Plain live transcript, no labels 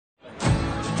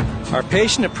Our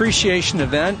patient appreciation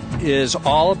event is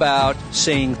all about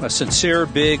saying a sincere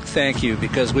big thank you,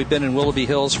 because we've been in Willoughby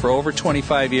Hills for over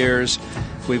 25 years.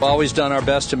 We've always done our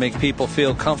best to make people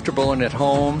feel comfortable and at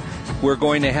home. We're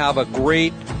going to have a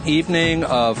great evening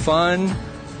of fun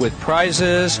with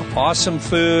prizes, awesome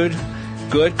food,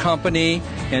 good company,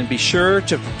 and be sure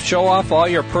to show off all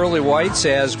your pearly whites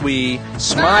as we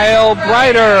smile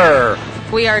brighter.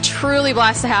 We are truly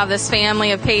blessed to have this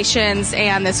family of patients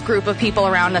and this group of people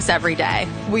around us every day.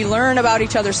 We learn about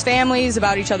each other's families,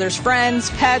 about each other's friends,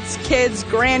 pets, kids,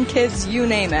 grandkids, you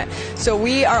name it. So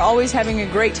we are always having a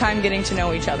great time getting to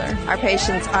know each other. Our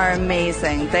patients are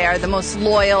amazing. They are the most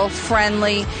loyal,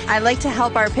 friendly. I like to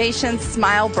help our patients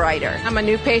smile brighter. I'm a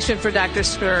new patient for Dr.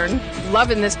 Stern.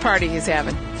 Loving this party he's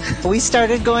having. We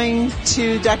started going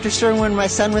to Dr. Stern when my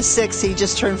son was 6. He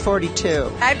just turned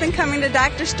 42. I've been coming to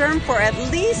Dr. Stern for at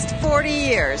least 40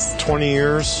 years. 20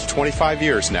 years, 25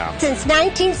 years now. Since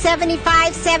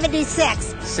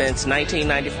 1975-76. Since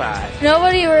 1995.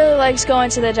 Nobody really likes going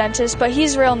to the dentist, but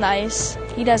he's real nice.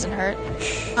 He doesn't hurt.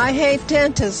 I hate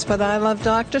dentists, but I love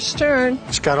Dr. Stern.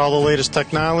 It's got all the latest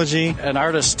technology. An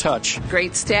artist's touch.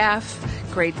 Great staff,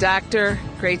 great doctor,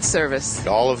 great service.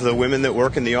 All of the women that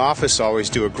work in the office always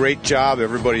do a great job.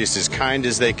 Everybody is as kind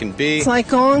as they can be. It's like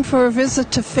going for a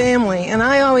visit to family, and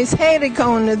I always hated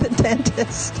going to the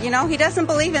dentist. You know, he doesn't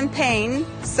believe in pain,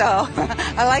 so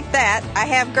I like that. I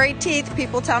have great teeth.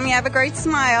 People tell me I have a great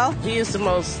smile. He is the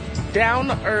most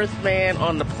down-to-earth man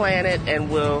on the planet and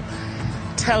will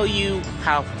tell you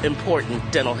how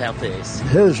important dental health is.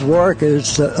 His work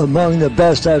is among the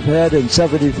best I've had in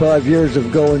 75 years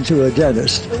of going to a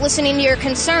dentist. Listening to your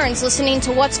concerns, listening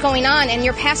to what's going on and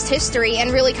your past history,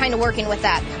 and really kind of working with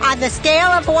that. On the scale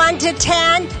of 1 to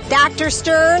 10, Dr.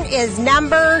 Stern is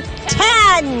number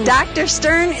 10. Dr.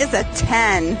 Stern is a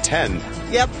 10. 10.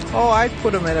 Yep. Oh, I'd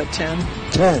put him at a 10.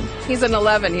 10. He's an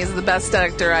 11. He's the best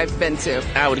doctor I've been to.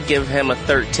 I would give him a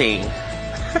 13.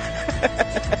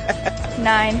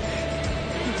 9.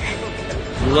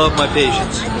 Love my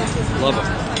patients. Love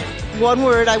them. One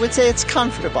word, I would say it's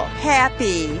comfortable.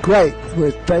 Happy. Great,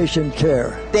 with patient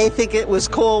care. They think it was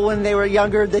cool when they were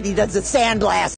younger that he does the sandblast.